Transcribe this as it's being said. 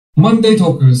Monday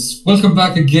Talkers, welcome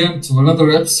back again to another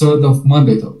episode of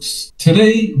Monday Talks.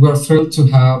 Today we're thrilled to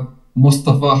have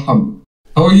Moustafa Hamwi.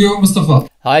 How are you, Moustafa?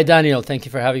 Hi, Daniel. Thank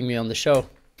you for having me on the show.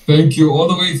 Thank you, all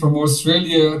the way from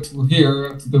Australia to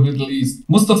here to the Middle East.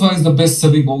 Moustafa is the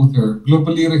best-selling author,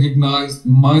 globally recognized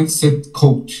mindset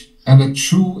coach, and a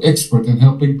true expert in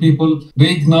helping people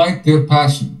reignite their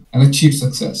passion and achieve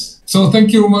success. So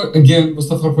thank you again,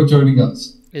 Moustafa, for joining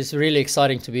us. It's really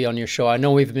exciting to be on your show. I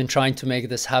know we've been trying to make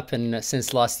this happen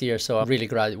since last year, so I'm really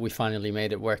glad we finally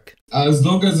made it work. As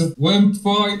long as it went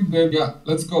fine, then yeah,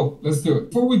 let's go. Let's do it.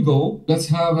 Before we go, let's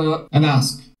have an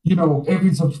ask. You know,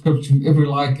 every subscription, every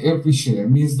like, every share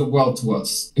means the world to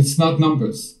us. It's not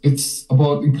numbers. It's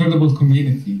about incredible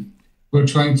community we're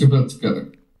trying to build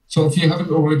together. So if you haven't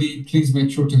already, please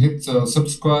make sure to hit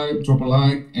subscribe, drop a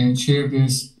like, and share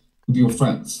this with your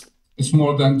friends. It's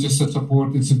more than just a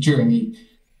support, it's a journey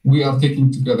we are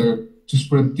taking together to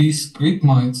spread these great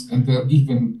minds and their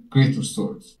even greater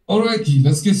stories. Alrighty,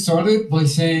 let's get started by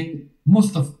saying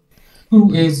Moustafa.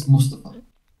 Who is Moustafa?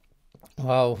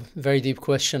 Wow, very deep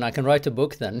question. I can write a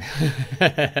book then.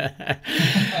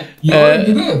 You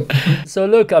already did. So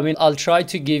look, I'll try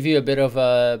to give you a bit of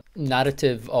a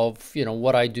narrative of,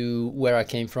 what I do, where I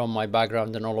came from, my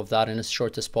background and all of that in as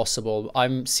short as possible.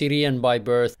 I'm Syrian by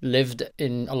birth, lived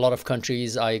in a lot of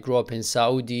countries. I grew up in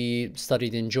Saudi,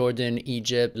 studied in Jordan,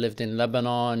 Egypt, lived in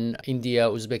Lebanon, India,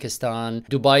 Uzbekistan.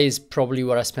 Dubai is probably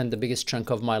where I spent the biggest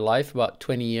chunk of my life, about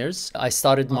 20 years. I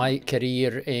started my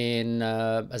career in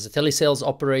as a telesales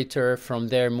operator. From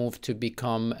there, moved to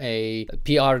become a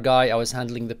PR guy. I was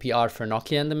handling the PR for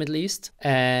Nokia in the Middle East.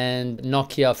 And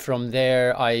Nokia, from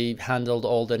there, I handled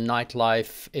all the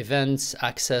nightlife events,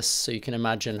 access. So you can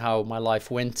imagine how my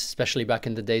life went, especially back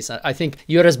in the days. I think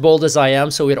you're as bold as I am,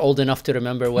 so we're old enough to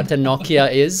remember what a Nokia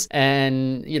is.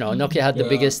 And, Nokia had the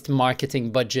biggest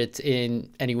marketing budget in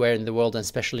anywhere in the world, and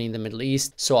especially in the Middle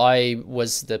East. So I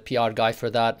was the PR guy for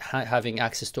that, having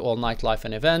access to all nightlife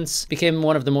and events. Became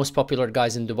one of the most popular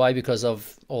guys in Dubai because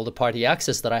of all the party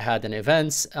access that I had in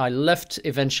events. I left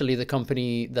eventually the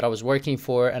company that I was working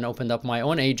for and opened up my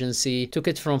own agency, took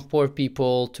it from 4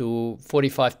 people to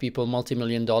 45 people,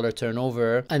 multi-million-dollar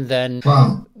turnover, and then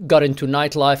got into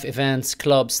nightlife, events,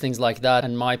 clubs, things like that.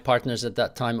 And my partners at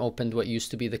that time opened what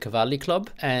used to be the Cavalli Club.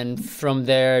 And from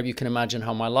there, you can imagine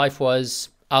how my life was.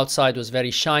 Outside was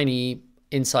very shiny,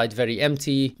 inside very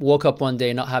empty. Woke up one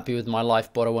day not happy with my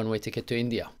life, bought a one-way ticket to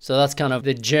India. So that's kind of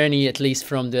the journey, at least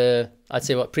from the, I'd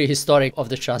say, prehistoric of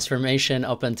the transformation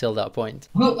up until that point.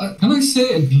 Well, can I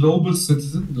say a global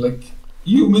citizen? Like,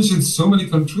 you mentioned so many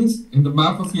countries in the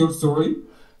map of your story,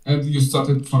 and you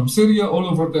started from Syria, all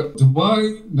over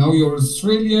Dubai, now you're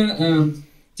Australia, and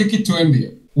ticket to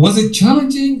India. Was it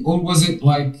challenging, or was it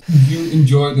like you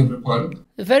enjoyed every part of it?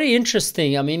 Very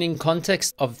interesting. In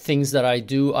context of things that I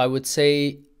do, I would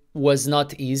say was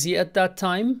not easy at that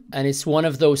time. And it's one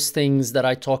of those things that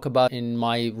I talk about in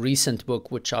my recent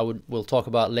book, which we'll talk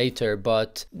about later.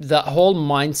 But that whole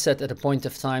mindset at a point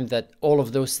of time that all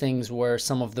of those things were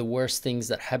some of the worst things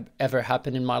that have ever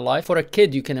happened in my life. For a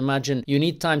kid, you can imagine you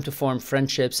need time to form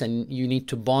friendships and you need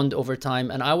to bond over time.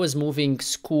 And I was moving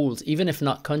schools, even if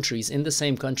not countries, in the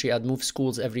same country. I'd move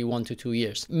schools every 1 to 2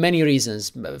 years. Many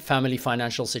reasons, family,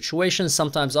 financial situations,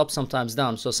 sometimes up, sometimes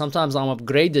down. So sometimes I'm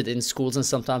upgraded in schools and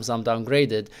sometimes I'm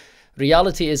downgraded.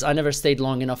 Reality is I never stayed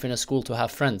long enough in a school to have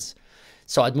friends.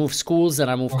 So I'd move schools, then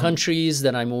I move countries,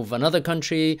 then I move another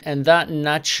country. And that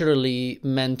naturally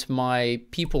meant my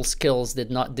people skills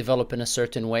did not develop in a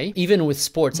certain way. Even with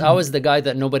sports, I was the guy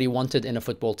that nobody wanted in a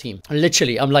football team.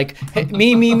 Literally, I'm like, hey,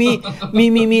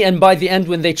 me. And by the end,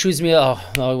 when they choose me,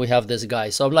 oh, we have this guy.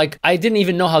 So I'm like, I didn't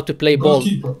even know how to play ball.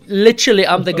 Literally,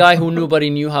 I'm the guy who nobody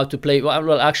knew how to play.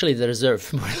 Well, actually the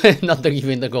reserve, not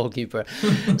even the goalkeeper.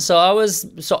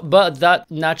 But that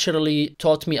naturally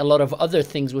taught me a lot of other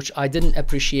things, which I didn't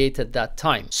appreciate at that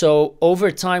time. So over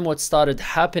time, what started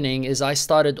happening is I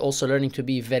started also learning to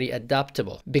be very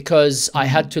adaptable, because I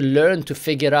had to learn to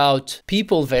figure out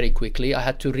people very quickly. I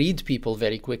had to read people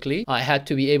very quickly. I had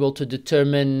to be able to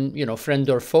determine, friend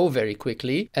or foe very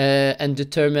quickly, and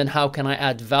determine how can I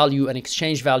add value and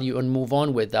exchange value and move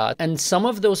on with that. And some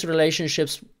of those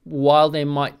relationships, while they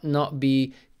might not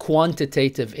be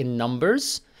quantitative in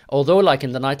numbers, Although like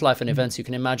in the nightlife and events, you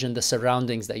can imagine the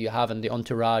surroundings that you have and the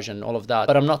entourage and all of that.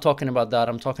 But I'm not talking about that.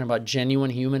 I'm talking about genuine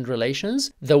human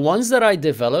relations. The ones that I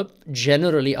develop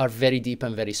generally are very deep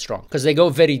and very strong because they go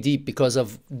very deep because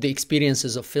of the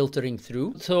experiences of filtering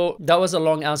through. So that was a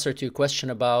long answer to your question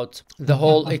about the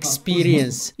whole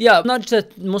experience. Yeah, not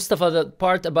just Mustafa, the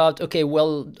part about, okay,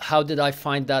 well, how did I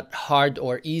find that hard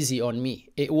or easy on me?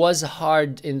 It was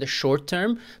hard in the short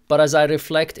term, but as I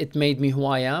reflect, it made me who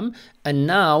I am. And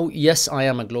now, yes, I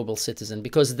am a global citizen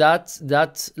because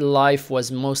that life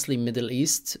was mostly Middle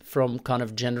East from kind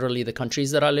of generally the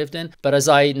countries that I lived in. But as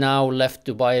I now left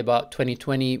Dubai about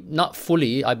 2020, not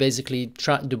fully, I basically,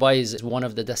 Dubai is one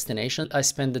of the destinations I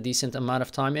spend a decent amount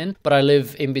of time in, but I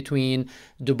live in between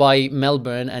Dubai,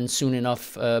 Melbourne, and soon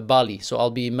enough Bali. So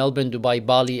I'll be Melbourne, Dubai,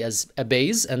 Bali as a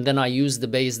base, and then I use the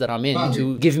base that I'm in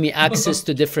to give me access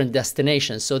to different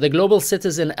destinations. So the global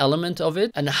citizen element of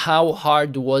it and how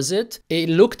hard was it? It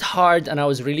looked hard and I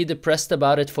was really depressed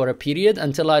about it for a period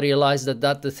until I realized that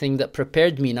that's the thing that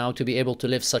prepared me now to be able to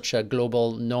live such a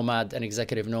global nomad and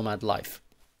executive nomad life.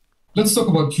 Let's talk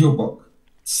about your book,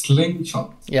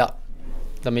 Slingshot. Yeah.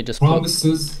 Let me just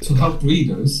promises to help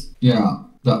readers. Yeah.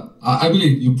 I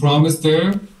believe you promised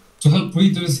there to help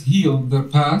readers heal their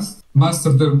past,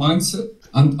 master their mindset,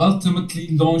 and ultimately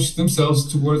launch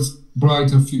themselves towards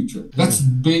brighter future. That's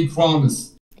big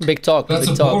promise. Big talk. That's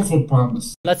big a talk. powerful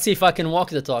promise. Let's see if I can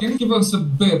walk the talk. Can you give us a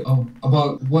bit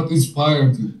about what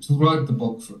inspired you to write the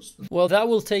book first? Well, that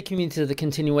will take me to the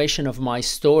continuation of my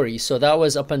story. So that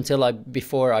was up until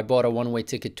before I bought a one-way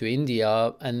ticket to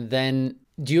India. And then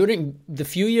during the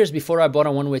few years before I bought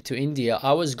a one-way to India,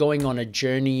 I was going on a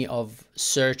journey of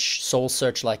soul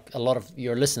search, like a lot of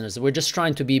your listeners. We're just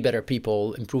trying to be better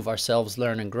people, improve ourselves,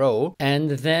 learn and grow.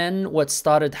 And then what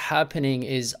started happening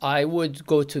is I would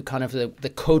go to kind of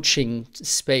the coaching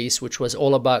space, which was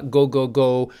all about go, go,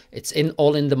 go. It's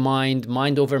all in the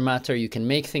mind over matter. You can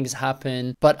make things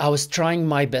happen. But I was trying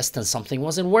my best and something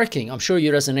wasn't working. I'm sure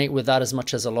you resonate with that as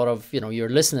much as a lot of, your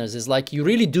listeners. Is like you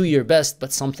really do your best,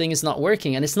 but something is not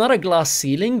working. And it's not a glass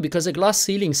ceiling, because a glass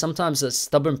ceiling, sometimes a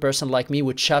stubborn person like me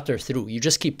would shatter through. You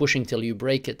just keep pushing till you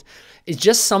break it. It's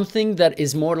just something that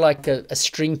is more like a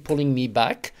string pulling me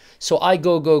back. So I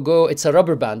go, go, go. It's a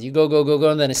rubber band. You go, go, go,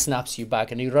 go, and then it snaps you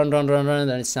back. And you run, run, run, run, and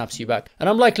then it snaps you back. And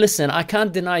I'm like, listen, I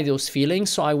can't deny those feelings.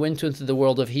 So I went into the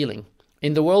world of healing.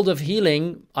 In the world of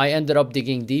healing, I ended up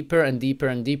digging deeper and deeper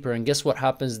and deeper. And guess what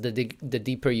happens the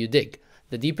deeper you dig?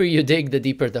 The deeper you dig, the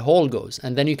deeper the hole goes.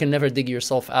 And then you can never dig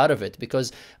yourself out of it,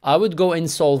 because I would go and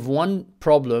solve one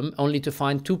problem only to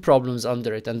find two problems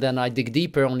under it. And then I dig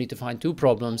deeper only to find two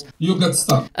problems. You got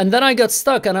stuck. And then I got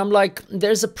stuck and I'm like,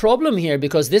 there's a problem here,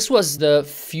 because this was the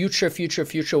future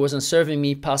wasn't serving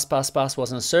me. Past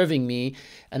wasn't serving me.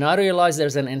 And I realized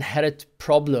there's an inherent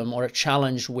problem or a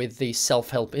challenge with the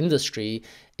self-help industry,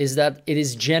 is that it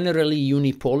is generally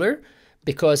unipolar,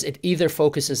 because it either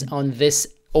focuses on this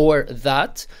or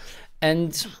that.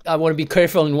 And I want to be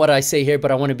careful in what I say here,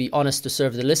 but I want to be honest to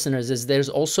serve the listeners, is there's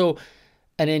also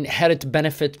an inherent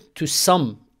benefit to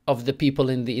some of the people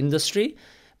in the industry,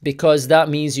 because that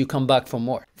means you come back for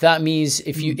more. That means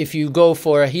if you go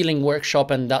for a healing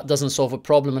workshop and that doesn't solve a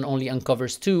problem and only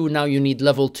uncovers two, now you need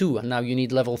level 2, and now you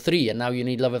need level 3, and now you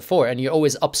need level 4, and you're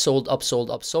always upsold, upsold,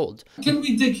 upsold. Can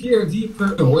we dig here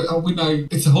deeper?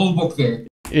 It's a whole book there.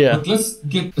 Yeah. But let's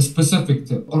get a specific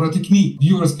tip or a technique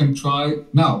viewers can try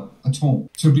now at home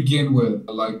to begin with,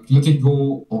 like letting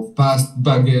go of past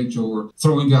baggage or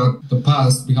throwing out the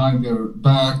past behind their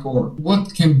back, or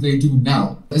what can they do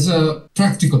now as a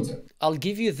practical tip? I'll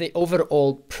give you the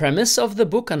overall premise of the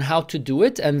book and how to do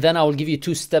it, and then I will give you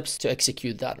 2 steps to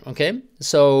execute that, okay?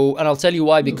 So, and I'll tell you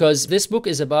why, because this book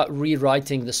is about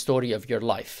rewriting the story of your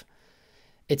life.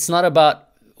 It's not about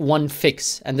one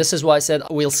fix. And this is why I said,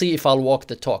 we'll see if I'll walk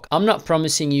the talk. I'm not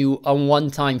promising you a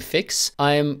one-time fix.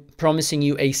 I am promising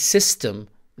you a system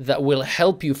that will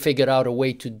help you figure out a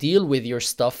way to deal with your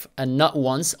stuff, and not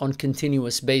once, on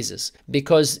continuous basis.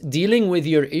 Because dealing with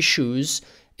your issues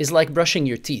is like brushing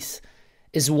your teeth.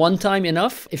 Is one time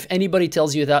enough? If anybody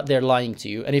tells you that, they're lying to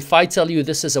you. And if I tell you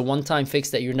this is a one-time fix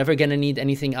that you're never gonna need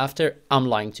anything after, I'm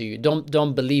lying to you.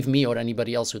 Don't believe me or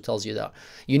anybody else who tells you that.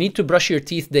 You need to brush your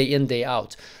teeth day in, day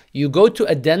out. You go to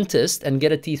a dentist and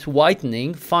get a teeth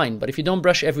whitening, fine. But if you don't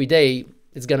brush every day,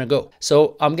 it's gonna go.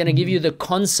 So I'm gonna give you the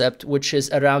concept, which is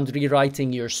around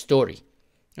rewriting your story.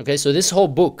 Okay, so this whole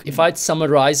book, if I'd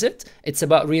summarize it, it's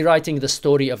about rewriting the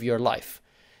story of your life.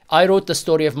 I wrote the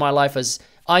story of my life as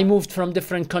I moved from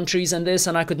different countries and this,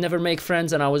 and I could never make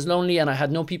friends, and I was lonely, and I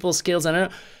had no people skills. And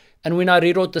when I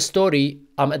rewrote the story,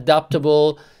 I'm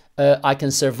adaptable, I can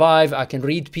survive, I can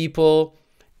read people.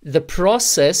 The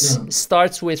process Yeah.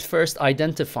 starts with first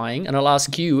identifying, and I'll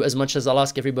ask you as much as I'll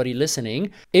ask everybody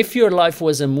listening, if your life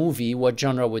was a movie, what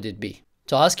genre would it be?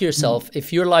 So ask yourself,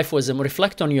 if your life was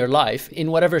reflect on your life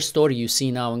in whatever story you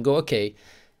see now and go, okay,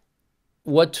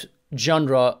 what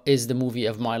genre is the movie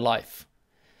of my life?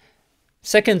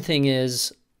 Second thing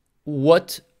is,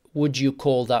 what would you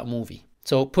call that movie?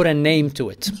 So put a name to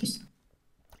it.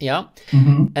 Yeah.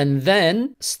 And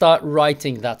then start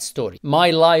writing that story. My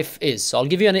life is, so I'll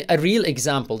give you a real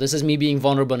example. This is me being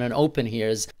vulnerable and open here.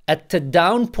 Is at the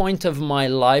down point of my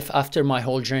life after my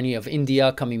whole journey of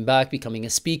India, coming back, becoming a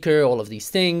speaker, all of these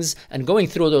things, and going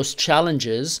through those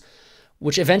challenges,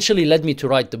 which eventually led me to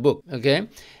write the book, okay,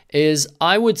 is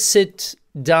I would sit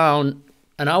down.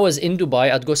 And I was in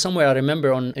Dubai. I'd go somewhere, I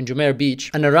remember, in Jumeirah Beach.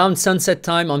 And around sunset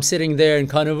time, I'm sitting there and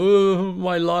kind of, oh,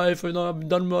 my life, you know, I've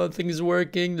done my things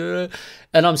working.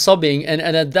 And I'm sobbing. And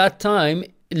at that time,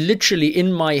 literally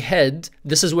in my head,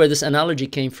 this is where this analogy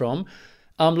came from.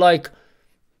 I'm like,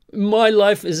 my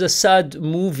life is a sad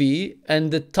movie, and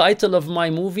the title of my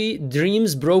movie,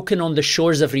 Dreams Broken on the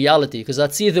Shores of Reality, because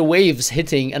I'd see the waves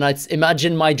hitting and I'd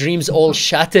imagine my dreams all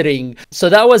shattering. So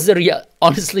that was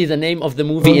honestly the name of the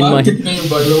movie. Romantic name,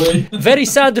 by the way. Very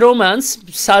sad romance,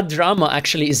 sad drama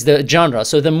actually is the genre.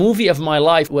 So the movie of my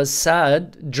life was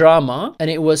sad drama, and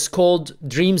it was called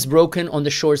Dreams Broken on the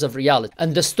Shores of Reality.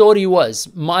 And the story was,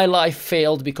 my life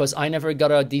failed because I never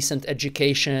got a decent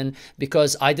education,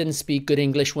 because I didn't speak good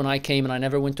English when I came, and I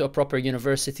never went to a proper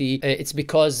university. It's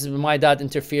because my dad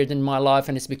interfered in my life,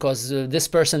 and it's because this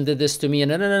person did this to me.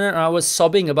 And I was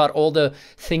sobbing about all the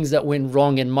things that went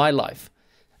wrong in my life.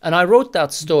 And I wrote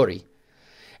that story.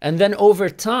 And then over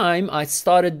time, I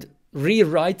started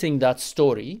rewriting that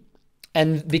story.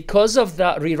 And because of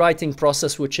that rewriting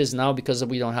process, which is now because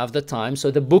we don't have the time, so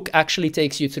the book actually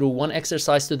takes you through one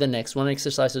exercise to the next, one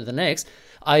exercise to the next.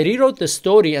 I rewrote the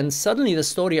story, and suddenly the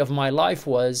story of my life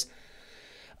was,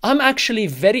 I'm actually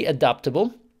very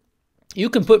adaptable. You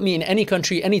can put me in any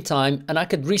country, anytime, and I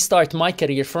could restart my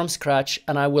career from scratch,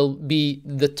 and I will be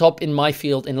the top in my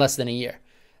field in less than a year.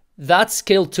 That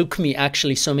skill took me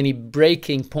actually so many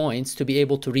breaking points to be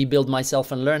able to rebuild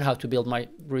myself and learn how to build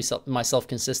myself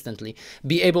consistently,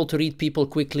 be able to read people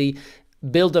quickly,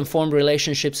 build and form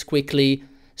relationships quickly.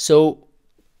 So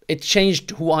it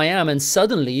changed who I am. And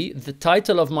suddenly the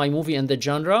title of my movie and the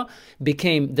genre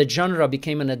became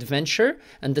an adventure,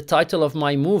 and the title of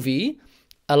my movie,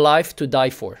 A Life to Die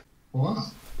For.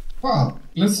 Wow. Wow.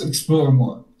 Let's explore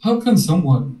more. How can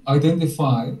someone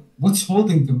identify what's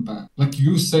holding them back? Like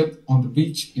you said on the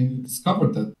beach, and you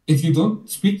discovered that if you don't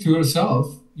speak to yourself,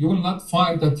 you will not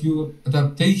find that your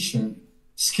adaptation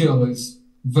skill is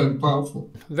very powerful.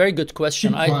 Very good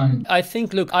question. I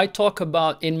think, look, I talk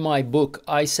about in my book,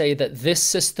 I say that this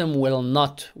system will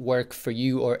not work for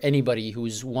you or anybody who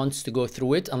wants to go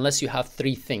through it unless you have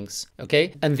three things,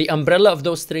 okay? And the umbrella of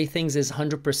those three things is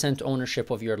 100% ownership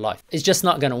of your life. It's just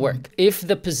not going to work. If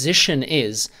the position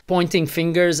is pointing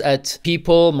fingers at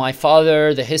people, my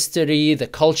father, the history, the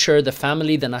culture, the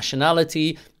family, the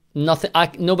nationality,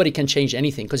 nobody can change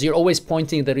anything because you're always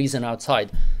pointing the reason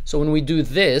outside. So when we do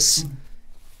this,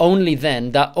 only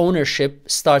then that ownership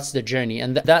starts the journey.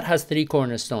 And that has three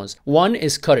cornerstones. One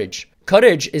is courage.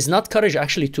 Courage is not courage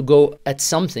actually to go at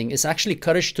something. It's actually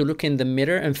courage to look in the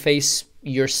mirror and face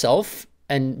yourself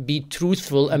and be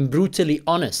truthful and brutally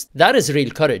honest. That is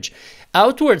real courage.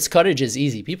 Outwards courage is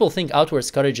easy. People think outwards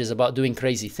courage is about doing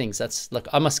crazy things. That's like,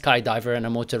 I'm a skydiver and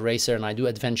a motor racer and I do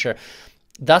adventure.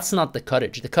 That's not the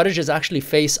courage. The courage is actually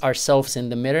face ourselves in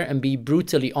the mirror and be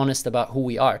brutally honest about who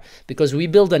we are, because we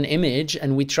build an image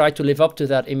and we try to live up to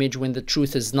that image when the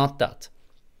truth is not that.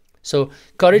 So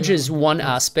courage is one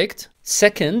aspect.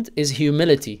 Second is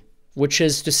humility, which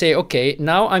is to say, okay,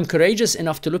 now I'm courageous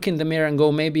enough to look in the mirror and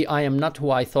go, maybe I am not who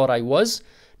I thought I was.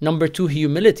 Number two,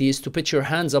 humility is to put your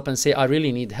hands up and say, I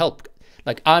really need help.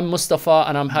 Like, I'm Moustafa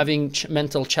and I'm having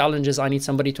mental challenges. I need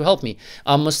somebody to help me.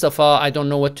 I'm Moustafa. I don't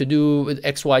know what to do with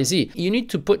XYZ. You need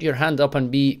to put your hand up and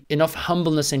be enough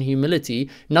humbleness and humility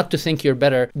not to think you're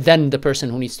better than the person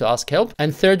who needs to ask help.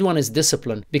 And third one is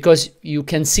discipline, because you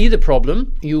can see the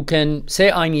problem. You can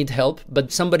say, I need help,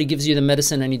 but somebody gives you the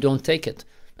medicine and you don't take it.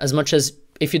 As much as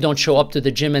if you don't show up to the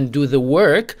gym and do the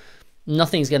work,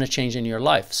 nothing's going to change in your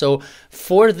life. So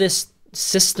for this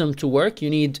system to work, you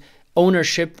need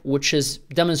ownership, which is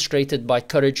demonstrated by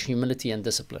courage, humility, and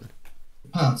discipline.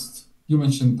 Past. You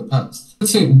mentioned the past.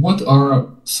 Let's say, what are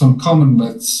some common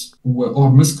myths or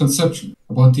misconceptions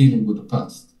about dealing with the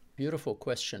past? Beautiful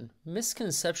question.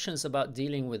 Misconceptions about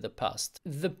dealing with the past.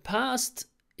 The past,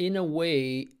 in a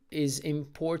way, is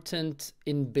important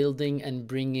in building and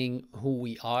bringing who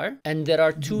we are. And there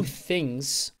are two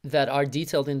things that are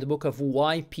detailed in the book of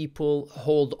why people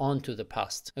hold on to the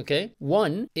past. Okay.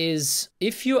 One is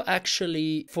if you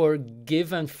actually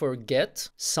forgive and forget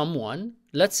someone.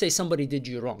 Let's say somebody did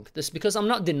you wrong. This because I'm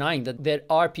not denying that there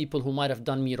are people who might have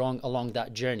done me wrong along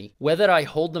that journey. Whether I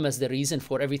hold them as the reason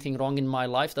for everything wrong in my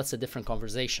life, that's a different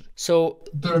conversation. So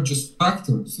they're just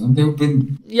factors, and they've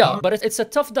been... Yeah, but it's a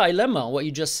tough dilemma, what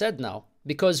you just said now.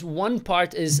 Because one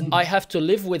part is I have to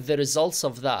live with the results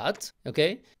of that,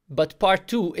 okay? But part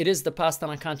two, it is the past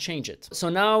and I can't change it. So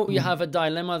now you have a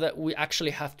dilemma that we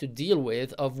actually have to deal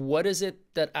with of what is it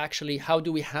that actually, how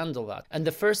do we handle that? And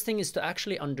the first thing is to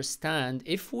actually understand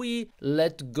if we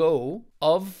let go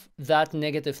of that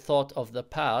negative thought of the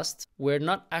past, we're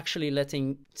not actually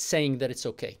saying that it's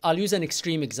okay. I'll use an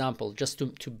extreme example just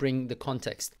to bring the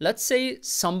context. Let's say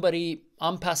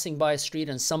I'm passing by a street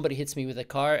and somebody hits me with a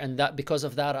car, and that because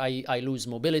of that I lose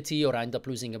mobility, or I end up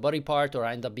losing a body part, or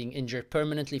I end up being injured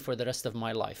permanently for the rest of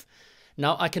my life.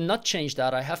 Now, I cannot change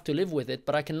that. I have to live with it,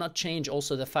 but I cannot change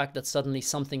also the fact that suddenly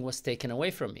something was taken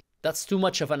away from me. That's too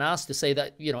much of an ask to say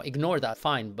that, ignore that,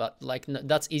 fine, but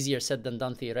that's easier said than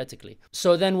done theoretically.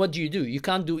 So then what do? You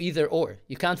can't do either or.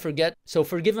 You can't forget. So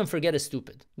forgive and forget is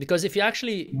stupid. Because if you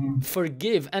actually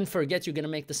forgive and forget, you're going to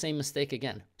make the same mistake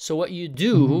again. So what you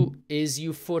do is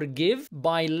you forgive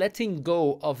by letting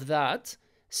go of that,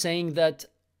 saying that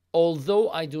although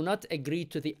I do not agree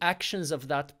to the actions of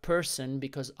that person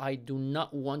because I do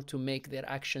not want to make their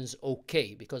actions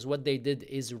okay, because what they did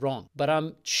is wrong. But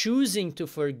I'm choosing to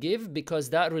forgive because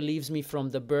that relieves me from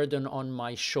the burden on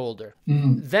my shoulder.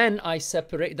 Then I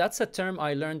separate. That's a term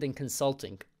I learned in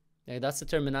consulting. That's the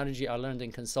terminology I learned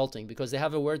in consulting because they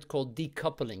have a word called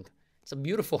decoupling. It's a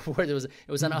beautiful word. It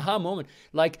was an aha moment.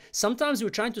 Like sometimes you're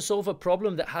trying to solve a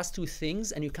problem that has two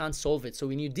things and you can't solve it. So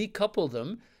when you decouple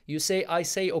them, you say, I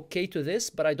say okay to this,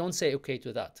 but I don't say okay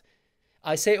to that.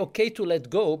 I say okay to let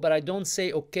go, but I don't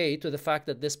say okay to the fact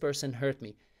that this person hurt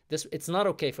me. It's not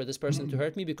okay for this person to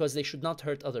hurt me because they should not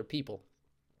hurt other people.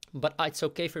 But it's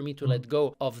okay for me to let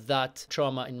go of that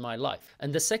trauma in my life.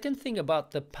 And the second thing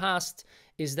about the past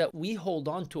is that we hold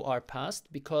on to our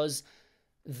past because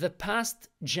the past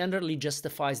generally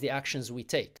justifies the actions we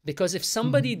take. Because if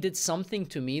somebody did something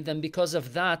to me, then because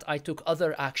of that, I took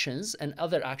other actions and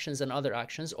other actions and other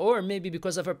actions, or maybe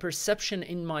because of a perception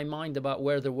in my mind about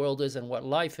where the world is and what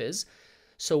life is.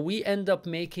 So we end up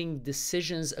making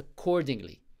decisions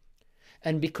accordingly.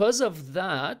 And because of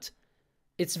that,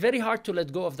 it's very hard to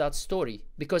let go of that story,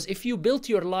 because if you built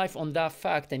your life on that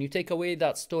fact and you take away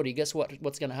that story, guess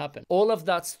what's going to happen? All of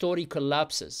that story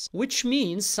collapses, which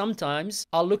means sometimes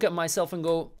I'll look at myself and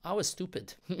go, I was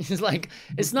stupid. It's like,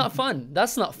 it's not fun.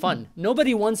 That's not fun.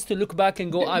 Nobody wants to look back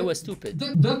and go, I was stupid.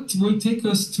 That will take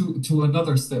us to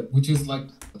another step, which is like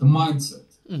the mindset.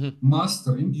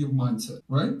 Mastering your mindset,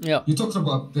 right? Yeah. You talked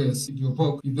about this in your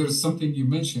book. There's something you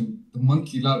mentioned, the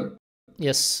monkey ladder.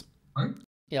 Yes. Right?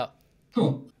 Yeah.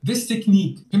 Cool. This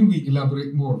technique, can we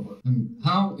elaborate more about and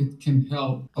how it can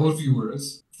help our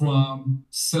viewers from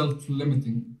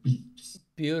self-limiting beliefs?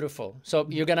 Beautiful. So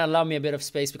you're going to allow me a bit of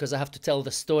space because I have to tell the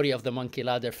story of the monkey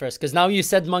ladder first. Because now you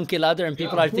said monkey ladder and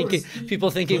people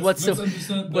thinking, what's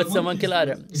the monkey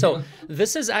ladder? So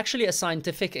this is actually a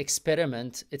scientific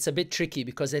experiment. It's a bit tricky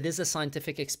because it is a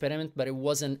scientific experiment, but it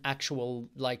wasn't actual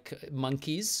like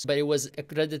monkeys, but it was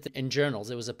accredited in journals.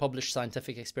 It was a published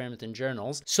scientific experiment in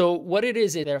journals. So what it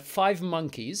is, there are 5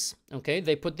 monkeys. Okay.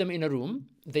 They put them in a room.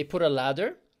 They put a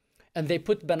ladder. And they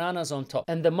put bananas on top.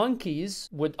 And the monkeys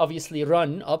would obviously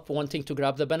run up wanting to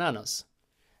grab the bananas.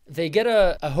 They get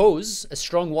a hose, a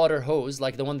strong water hose,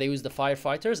 like the one they use the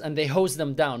firefighters, and they hose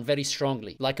them down very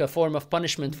strongly, like a form of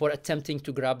punishment for attempting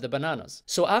to grab the bananas.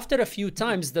 So after a few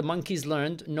times, the monkeys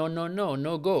learned,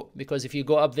 no go. Because if you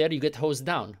go up there, you get hosed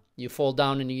down. You fall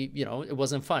down and it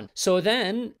wasn't fun. So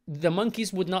then the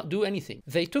monkeys would not do anything.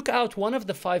 They took out one of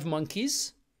the 5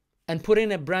 monkeys and put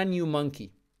in a brand new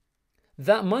monkey.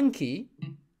 That monkey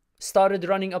started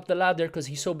running up the ladder because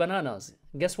he saw bananas.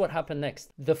 Guess what happened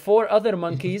next? The 4 other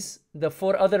monkeys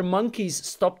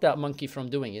stopped that monkey from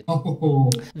doing it.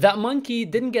 That monkey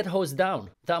didn't get hosed down.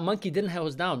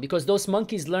 Because those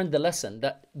monkeys learned the lesson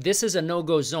that this is a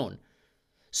no-go zone.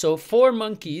 So 4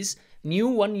 monkeys knew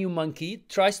one new monkey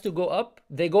tries to go up.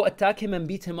 They go attack him and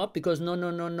beat him up because no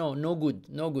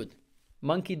good.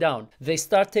 Monkey down. They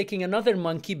start taking another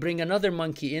monkey, bring another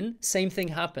monkey in. Same thing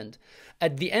happened.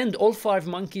 At the end, all 5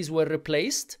 monkeys were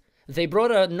replaced. They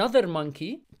brought another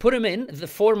monkey, put him in. The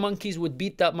 4 monkeys would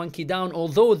beat that monkey down.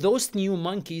 Although those new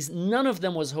monkeys, none of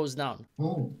them was hosed down.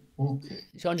 Okay.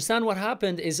 So understand what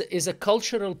happened is a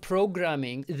cultural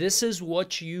programming. This is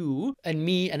what you and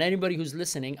me and anybody who's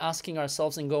listening asking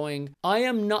ourselves and going, I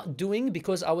am not doing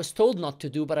because I was told not to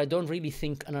do, but I don't really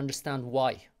think and understand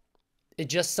why. It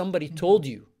just somebody told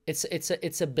you.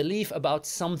 It's a belief about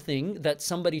something that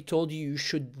somebody told you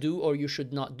should do or you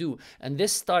should not do. And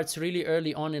this starts really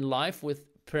early on in life with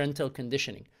parental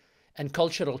conditioning and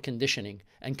cultural conditioning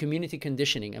and community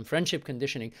conditioning and friendship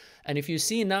conditioning. And if you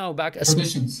see now back as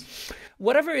Traditions.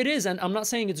 whatever it is, and I'm not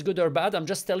saying it's good or bad, I'm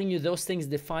just telling you those things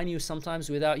define you sometimes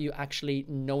without you actually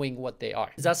knowing what they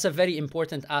are. That's a very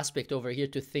important aspect over here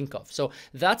to think of. So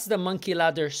that's the monkey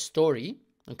ladder story.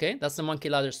 Okay, that's the monkey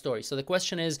ladder story. So the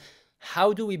question is,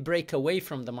 how do we break away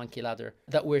from the monkey ladder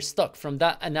that we're stuck? From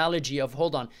that analogy of,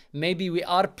 hold on, maybe we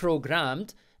are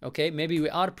programmed, okay, maybe we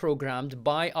are programmed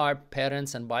by our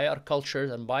parents and by our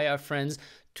cultures and by our friends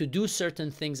to do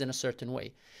certain things in a certain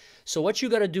way. So what you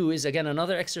got to do is, again,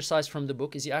 another exercise from the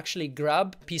book is you actually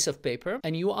grab a piece of paper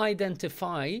and you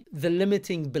identify the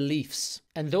limiting beliefs.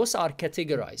 And those are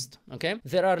categorized, okay?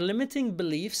 There are limiting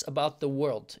beliefs about the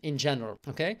world in general,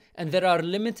 okay? And there are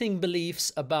limiting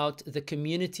beliefs about the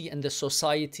community and the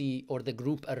society or the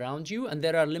group around you. And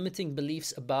there are limiting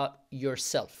beliefs about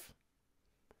yourself.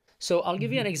 So I'll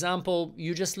give you an example.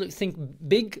 You just think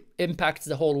big impacts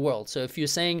the whole world. So if you're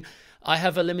saying, I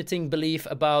have a limiting belief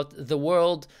about the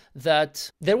world, that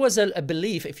there was a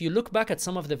belief, if you look back at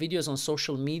some of the videos on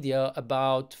social media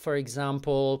about, for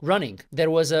example, running, there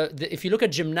was if you look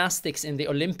at gymnastics in the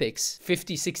Olympics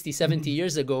 50, 60, 70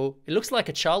 years ago, it looks like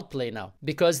a child play now,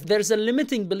 because there's a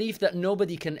limiting belief that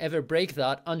nobody can ever break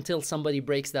that until somebody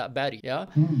breaks that barrier. Yeah.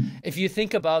 If you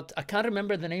think about, I can't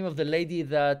remember the name of the lady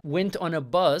that went on a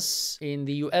bus in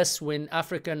the US when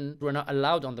Africans were not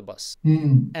allowed on the bus.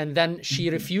 And then she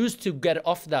refused to get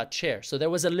off that chair. So there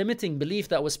was a limiting belief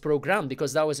that was programmed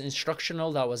because that was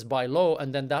instructional, that was by law,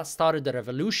 and then that started the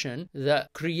revolution that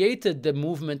created the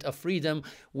movement of freedom,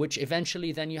 which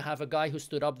eventually then you have a guy who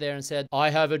stood up there and said, I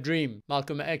have a dream.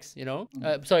 Malcolm X, you know?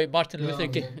 Martin Luther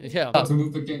King. Yeah. Martin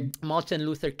Luther King. Martin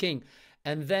Luther King.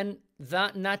 And then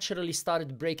that naturally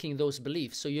started breaking those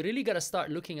beliefs. So you really got to start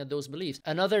looking at those beliefs.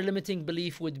 Another limiting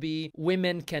belief would be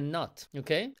women cannot,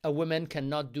 okay? A woman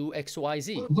cannot do X, Y,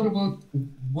 Z. What about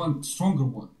one stronger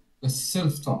one? The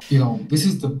self-talk. You know, this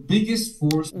is the biggest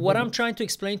force. What I'm trying to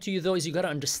explain to you, though, is you got to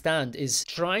understand is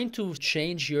trying to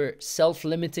change your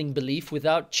self-limiting belief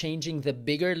without changing the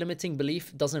bigger limiting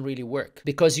belief doesn't really work,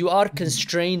 because you are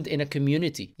constrained in a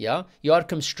community. Yeah, you are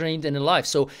constrained in a life.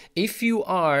 So if you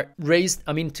are raised,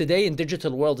 I mean, today in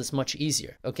digital world, it's much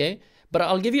easier. Okay. But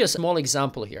I'll give you a small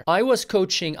example here. I was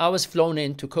flown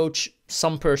in to coach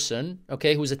some person,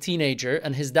 okay, who's a teenager,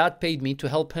 and his dad paid me to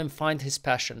help him find his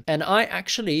passion. And I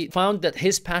actually found that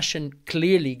his passion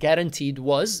clearly guaranteed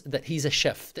was that he's a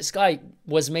chef. This guy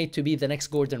was made to be the next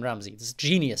Gordon Ramsay, this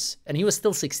genius. And he was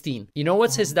still 16. You know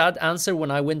what's his dad answer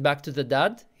when I went back to the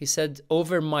dad? He said,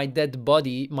 over my dead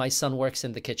body, my son works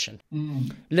in the kitchen.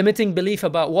 Limiting belief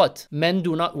about what? Men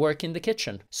do not work in the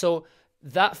kitchen. So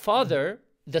that father,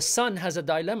 the son has a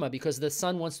dilemma because the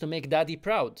son wants to make daddy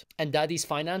proud, and daddy's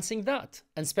financing that,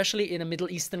 and especially in a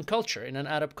Middle Eastern culture, in an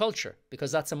Arab culture,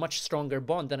 because that's a much stronger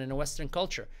bond than in a Western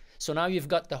culture. So now you've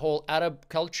got the whole Arab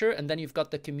culture, and then you've got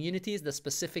the communities, the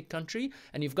specific country,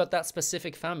 and you've got that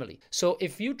specific family. So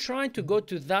if you try to go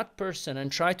to that person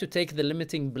and try to take the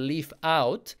limiting belief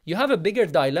out, you have a bigger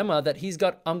dilemma that he's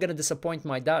got, I'm going to disappoint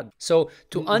my dad. So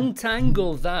to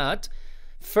untangle that,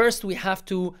 first we have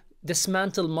to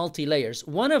dismantle multi-layers.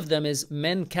 One of them is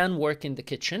men can work in the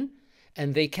kitchen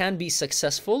and they can be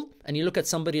successful. And you look at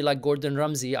somebody like Gordon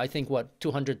Ramsay, I think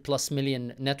 200 plus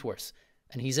million net worth,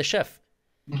 and he's a chef.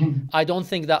 I don't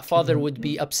think that father would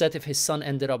be upset if his son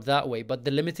ended up that way. But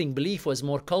the limiting belief was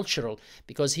more cultural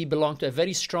because he belonged to a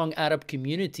very strong Arab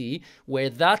community where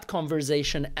that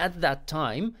conversation at that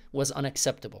time was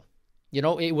unacceptable. You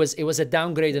know, it was a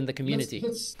downgrade in the community.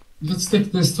 Let's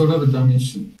take this to another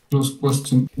dimension. Close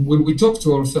question. When we talk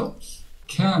to ourselves,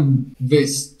 can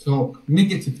this talk,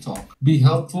 negative talk, be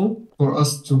helpful for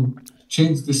us to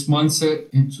change this mindset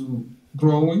into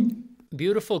growing?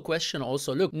 Beautiful question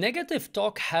also. Look, negative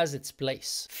talk has its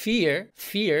place.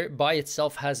 Fear by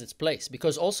itself has its place.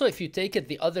 Because also if you take it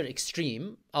the other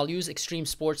extreme, I'll use extreme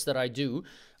sports that I do.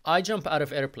 I jump out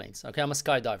of airplanes. Okay, I'm a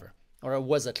skydiver. Or I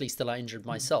was, at least, till I injured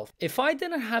myself. If I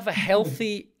didn't have a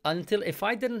healthy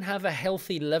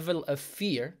level of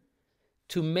fear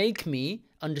to make me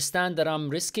understand that I'm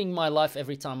risking my life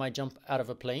every time I jump out of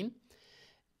a plane,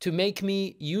 to make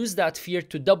me use that fear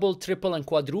to double, triple, and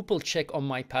quadruple check on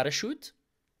my parachute,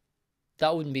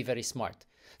 that wouldn't be very smart.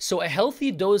 So a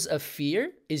healthy dose of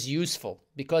fear is useful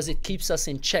because it keeps us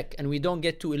in check and we don't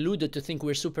get too eluded to think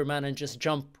we're Superman and just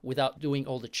jump without doing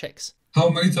all the checks. How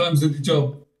many times did you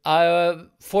jump?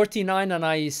 49 and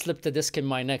I slipped a disc in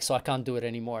my neck, so I can't do it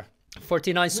anymore.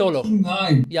 49 solo.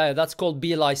 49. Yeah, that's called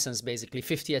B license basically.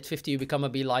 50 at 50 you become a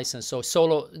B license. So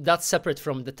solo, that's separate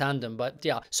from the tandem, but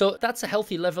yeah. So that's a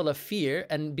healthy level of fear,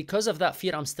 and because of that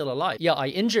fear I'm still alive. Yeah, I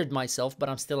injured myself, but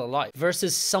I'm still alive.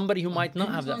 Versus somebody who might not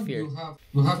have that fear.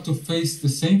 You have to face the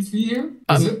same fear,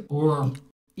 is it? Or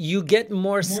you get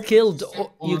more skilled.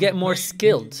 You get more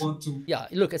skilled. Yeah,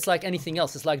 look, it's like anything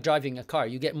else. It's like driving a car.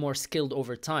 You get more skilled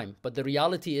over time. But the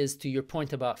reality is, to your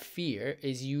point about fear,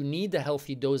 is you need a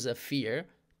healthy dose of fear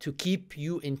to keep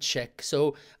you in check.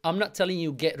 So I'm not telling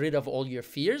you get rid of all your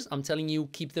fears. I'm telling you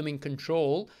keep them in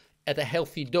control at a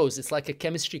healthy dose. It's like a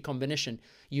chemistry combination.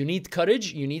 You need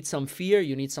courage, you need some fear,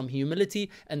 you need some humility,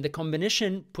 and the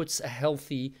combination puts a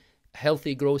healthy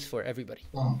growth for everybody.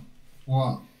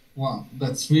 Wow,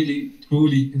 that's really,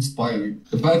 truly inspiring.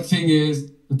 The bad thing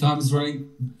is the time is running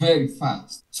very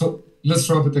fast. So let's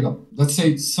wrap it up. Let's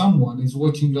say someone is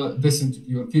watching this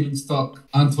interview and feeling stuck,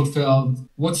 unfulfilled.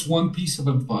 What's one piece of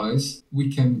advice we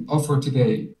can offer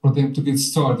today for them to get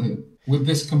started with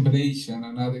this combination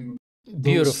and adding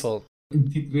beautiful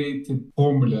integrated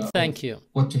formula? Thank you.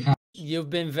 What to have. You've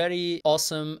been very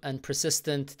awesome and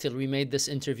persistent till we made this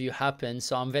interview happen.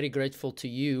 So I'm very grateful to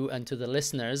you and to the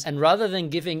listeners. And rather than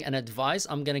giving an advice,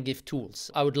 I'm going to give tools.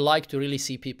 I would like to really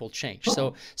see people change.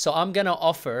 So I'm going to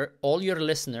offer all your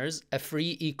listeners a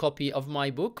free e-copy of my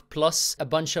book, plus a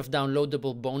bunch of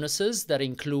downloadable bonuses that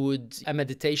include a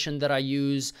meditation that I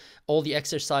use, all the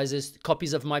exercises,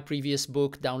 copies of my previous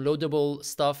book, downloadable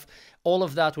stuff. All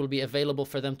of that will be available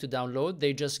for them to download.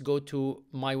 They just go to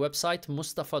my website,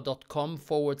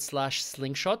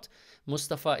 moustafa.com/slingshot.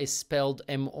 Moustafa is spelled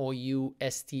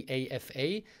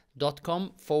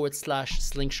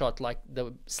MOUSTAFA.com/slingshot, like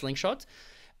the slingshot.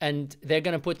 And they're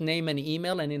going to put name and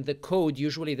email, and in the code,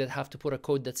 usually they have to put a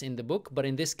code that's in the book. But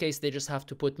in this case, they just have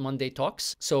to put Monday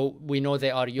Talks. So we know they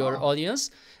are your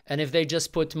audience. And if they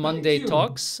just put Monday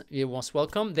Talks, you're most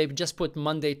welcome. They just put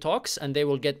Monday Talks and they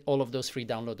will get all of those free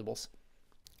downloadables.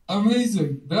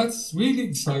 Amazing. That's really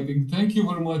exciting. Thank you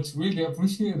very much. Really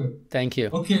appreciate it. Thank you.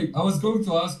 Okay, I was going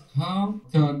to ask, how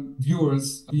can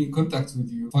viewers be in contact with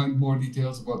you, find more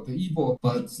details about the ebook,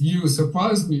 but you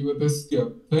surprised me with this. Yeah,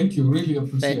 thank you. Really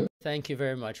appreciate it. Thank you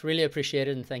very much. Really appreciate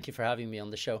it, and thank you for having me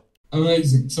on the show.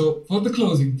 Amazing. So for the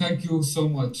closing, thank you so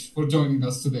much for joining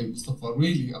us today, Moustafa.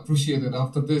 Really appreciate it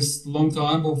after this long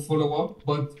time of follow-up,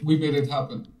 but we made it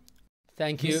happen.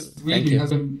 Thank you. This really has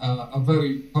been a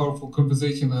very powerful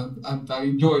conversation, and I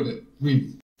enjoyed it,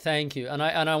 really. Thank you. And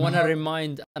I want to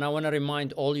remind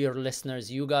all your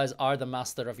listeners, you guys are the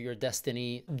master of your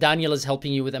destiny. Daniel is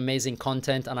helping you with amazing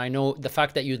content, and I know the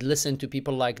fact that you'd listen to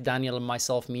people like Daniel and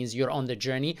myself means you're on the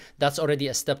journey. That's already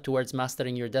a step towards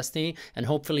mastering your destiny, and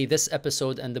hopefully this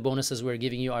episode and the bonuses we're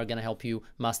giving you are going to help you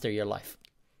master your life.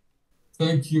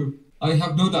 Thank you. I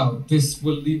have no doubt this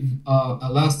will leave a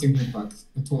lasting impact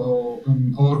to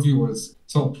our viewers.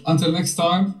 So until next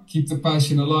time, keep the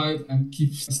passion alive and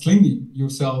keep slinging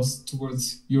yourselves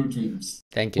towards your dreams.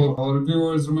 Thank you. For our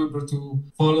viewers, remember to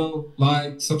follow,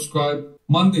 like, subscribe.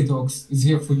 Monday Talks is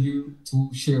here for you to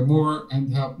share more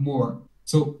and have more.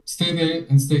 So stay there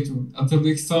and stay tuned. Until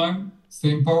next time,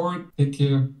 stay empowered. Take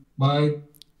care. Bye.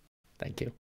 Thank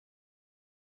you.